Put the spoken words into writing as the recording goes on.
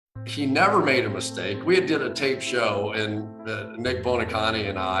he never made a mistake. We did a tape show, and Nick Bonacani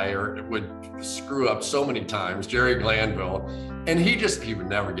and I would screw up so many times, Jerry Glanville, and he would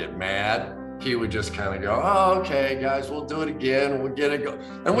never get mad. He would just kind of go, oh, okay, guys, we'll do it again. We'll get it go.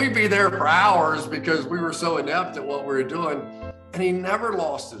 And we'd be there for hours because we were so inept at what we were doing. And he never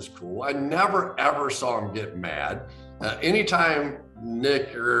lost his cool. I never, ever saw him get mad. Anytime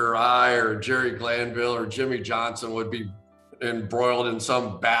Nick or I or Jerry Glanville or Jimmy Johnson would be embroiled in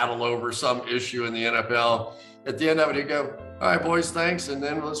some battle over some issue in the NFL, at the end of it, he'd go, all right, boys, thanks. And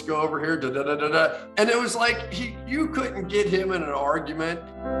then let's go over here. Da, da, da, da, da. And it was like you couldn't get him in an argument.